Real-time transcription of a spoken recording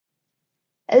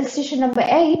Illustration number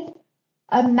 8.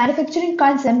 A manufacturing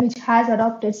concern which has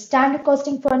adopted standard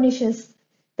costing furnishes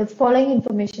the following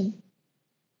information.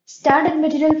 Standard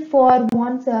material for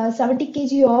 70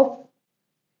 kg of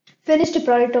finished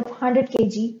product of 100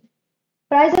 kg.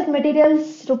 Price of materials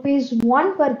rupees 1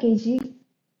 per kg,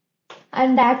 and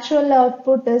the actual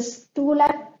output is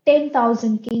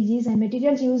 2,10,000 kgs and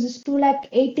materials used is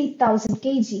 2,80,000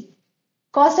 kg.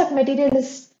 Cost of material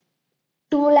is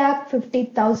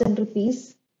 2,50,000 rupees.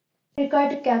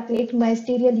 Required to calculate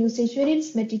material usage variance,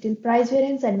 material price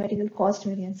variance, and material cost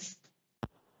variance.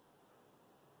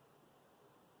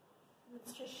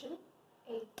 Illustration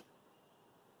 8.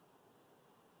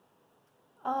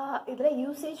 இதில்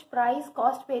usage price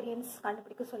cost variance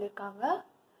கண்டுபிடிக்க சொல்லியிருக்காங்க.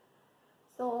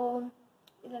 So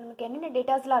இதில் நமக்கு என்னென்ன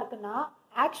டேட்டாஸ்லாம் இருக்குன்னா,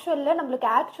 ஆக்சுவலில் நம்மளுக்கு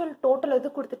actual total இது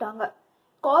கொடுத்துட்டாங்க.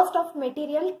 காஸ்ட் ஆஃப்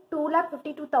மெட்டீரியல்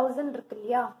 2,52,000 இருக்கு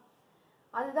இல்லையா,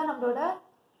 அதுதான் நம்மளோட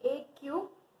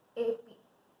AQAP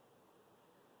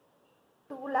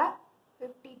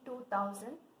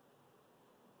 2,52,000.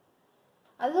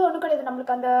 அது ஒன்றும் கிடையாது.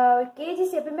 நம்மளுக்கு அந்த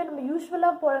கேஜிஸ் எப்பயுமே நம்ம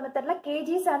யூஸ்வலாக போகிற மெத்தடில்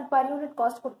KGs and per unit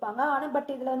cost கொடுப்பாங்க. ஆனால்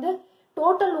பட் இதில் வந்து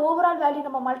டோட்டல் ஓவரால் வேல்யூ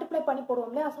நம்ம மல்டிப்ளை பண்ணி போடுவோம்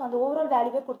இல்லையா, ஸோ அந்த ஓவரால்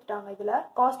வேல்யூவே கொடுத்துட்டாங்க இதில்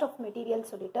காஸ்ட் ஆஃப் மெட்டீரியல்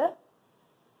சொல்லிட்டு.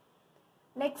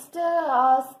 நெக்ஸ்ட்டு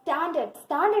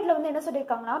ஸ்டாண்டர்டில் வந்து என்ன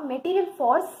சொல்லியிருக்காங்கன்னா, material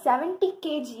for 70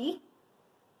 kg,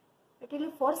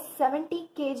 material for 70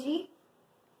 kg,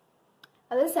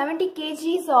 அதாவது 70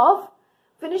 kgs of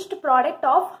finished product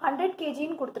of 100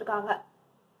 kgன்னு கொடுத்துருக்காங்க.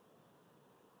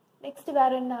 நெக்ஸ்ட்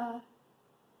வேற என்ன,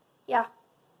 யா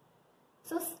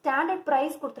ஸோ ஸ்டாண்டர்ட்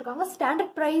ப்ரைஸ் கொடுத்துருக்காங்க.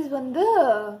 ஸ்டாண்டர்ட் ப்ரைஸ் வந்து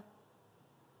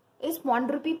is 1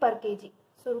 rupee per kg,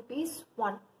 so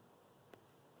 ₹1.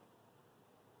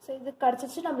 So இது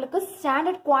கிடச்சிச்சு. நம்மளுக்கு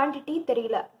ஸ்டாண்டர்ட் குவான்டிட்டி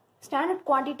தெரியல. ஸ்டாண்டர்ட்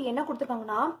குவான்டிட்டி என்ன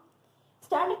கொடுத்துருக்காங்கன்னா,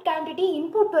 ஸ்டாண்டர்ட் குவான்டிட்டி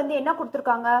இன்புட் வந்து என்ன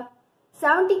கொடுத்துருக்காங்க,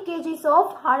 70 kgs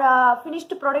of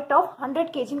finished product of 100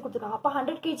 kgன்னு கொடுத்துருக்காங்க. அப்போ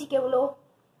 100 kgக்கு எவ்வளோ?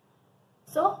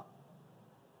 ஸோ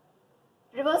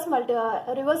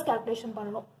ரிவர்ஸ் கால்குலேஷன்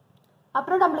பண்ணணும்.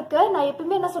 அப்புறம் நம்மளுக்கு நான்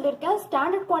எப்பவுமே என்ன சொல்லியிருக்கேன்,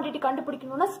 ஸ்டாண்டர்ட் குவான்டிட்டி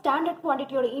கண்டுபிடிக்கணும்னா standard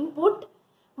குவான்டிட்டியோட input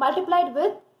multiplied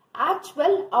with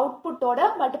actual அவுட்புட்டோட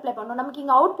multiply பண்ணணும். நமக்கு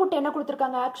இங்கே அவுட்புட் என்ன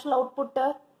கொடுத்துருக்காங்க, actual output.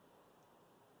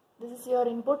 This is your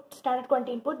input, standard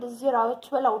quantity input. This is your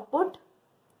actual output.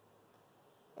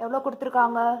 எவ்வளோ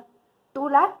கொடுத்துருக்காங்க,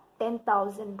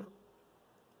 2,10,000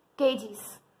 kgs.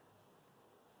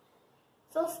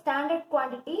 So standard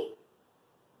quantity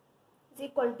is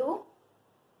equal to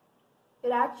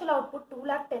your actual output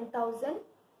 2,10,000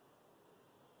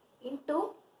 into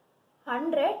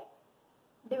 100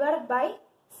 divided by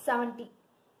 70.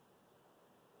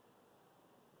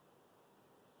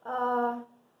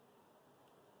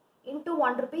 Into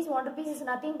 1 rupees. 1 rupees is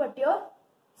nothing but your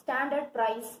standard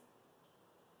price.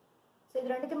 So இது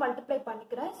ரெண்டுத்தையும் multiply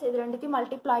பண்ணிக்கிறேன். So இது ரெண்டுத்தையும்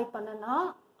multiply பண்ணனா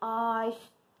I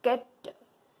get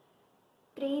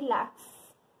 3 lakhs.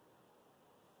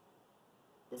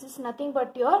 This is nothing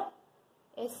but your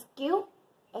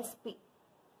SQSP.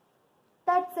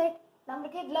 That's it.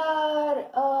 நமக்கு இதில்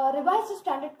revised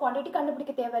standard quantity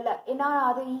கண்டுபிடிக்க தேவையில்லை. ஏன்னா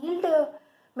அது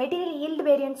மெட்டீரியல் ஈல்டு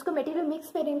வேரியன்ஸ்க்கு மெட்டீரியல்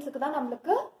மிக்ஸ் வேரியன்ஸுக்கு தான்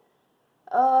நம்மளுக்கு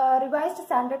ரிவைஸ்டு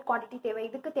ஸ்டாண்டர்ட் குவான்டிட்டி தேவை.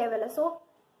 இதுக்கு தேவையில்லை. ஸோ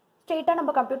ஸ்ட்ரெயிட்டாக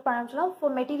நம்ம கம்ப்யூட் பண்ண ஆரம்பிச்சலாம்.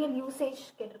 ஃபார் மெட்டீரியல் யூசேஜ்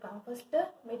கேட்டிருக்காங்க. First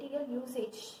material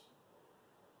usage.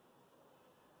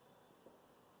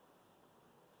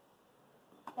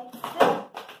 Next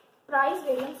price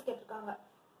variance கேட்டிருக்காங்க.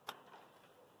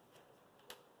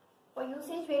 For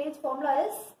usage variance formula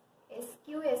is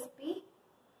SQSP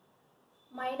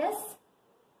minus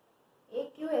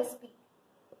AQSP.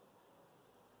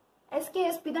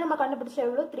 SQSP தான் நம்ம கண்டுபிடிச்ச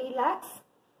எவ்வளோ, 3 lakhs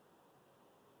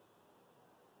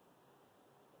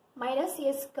minus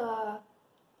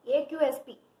AQSP.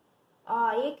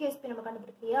 AQSP நம்ம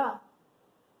கண்டுபிடிக்கலையா,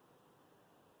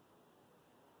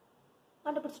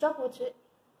 கண்டுபிடிச்சிட்டா போச்சு.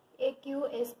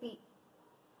 AQSP.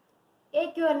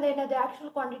 AQ வந்து என்னது,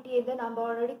 ஆக்சுவல் குவான்டிட்டி எது நம்ம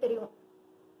ஆல்ரெடி தெரியும்.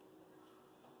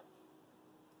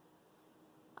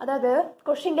 அதாவது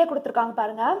கொஸ்டின்லேயே கொடுத்துருக்காங்க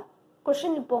பாருங்க.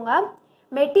 கொஸ்டின் போங்க,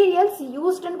 மெட்டீரியல்ஸ்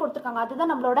யூஸ்டுன்னு கொடுத்துருக்காங்க.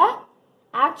 அதுதான் நம்மளோட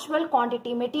ஆக்சுவல்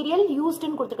குவான்டிட்டி. மெட்டீரியல்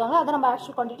யூஸ்டுன்னு கொடுத்துருக்காங்க, அதுதான் நம்ம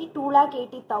actual quantity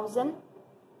 2,80,000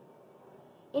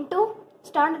 into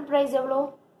standard price எவ்வளோ,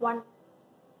 1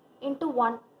 into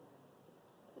 1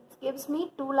 gives me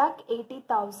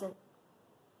 2,80,000.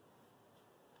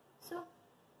 So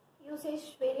usage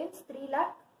variance 3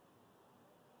 lakh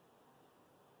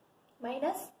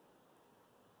minus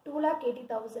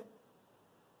 2,80,000.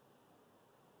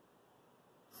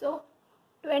 So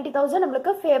 20,000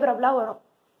 நம்மளுக்கு ஃபேவரபிளா வரும்.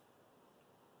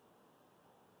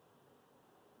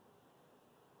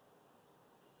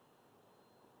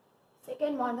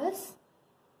 Second one is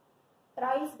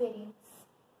price variance.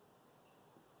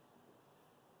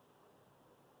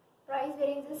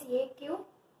 variance is AQ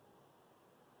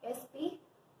SP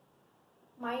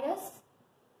minus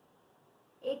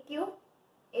AQ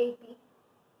AP.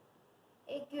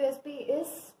 AQ SP is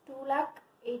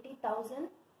 2,80,000.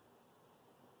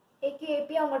 AQ AP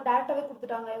அவங்க டேரக்டாவே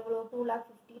கொடுத்துட்டாங்க எவ்வளோ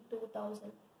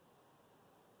 2,52,000.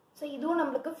 So இதுவும்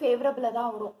நம்மளுக்கு ஃபேவரபிளாக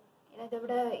தான் வரும். ஏன்னா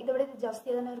இதை விட இது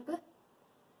ஜாஸ்தியாக தானே இருக்கு.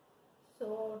 So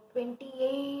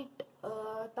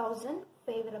 28,000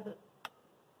 favourable.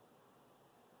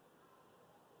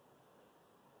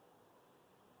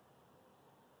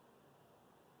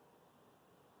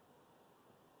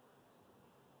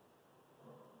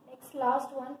 Next, last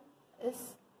one is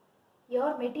your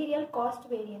material cost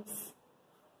variance.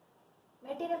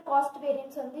 Material cost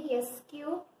variance on the SQ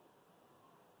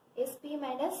SP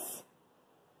minus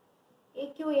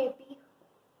AQAP.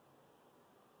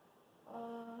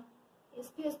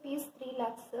 SQSP is 3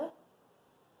 lakhs, sir.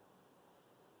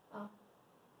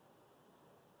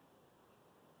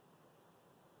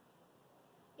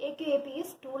 AQAP is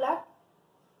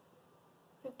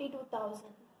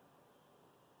 2,52,000.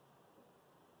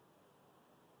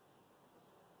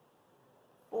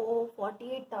 Oh,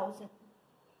 48,000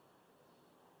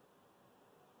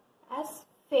 as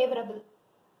favorable.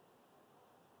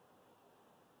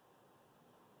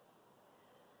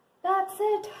 That's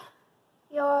it.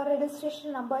 Your registration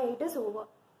number 8 is over.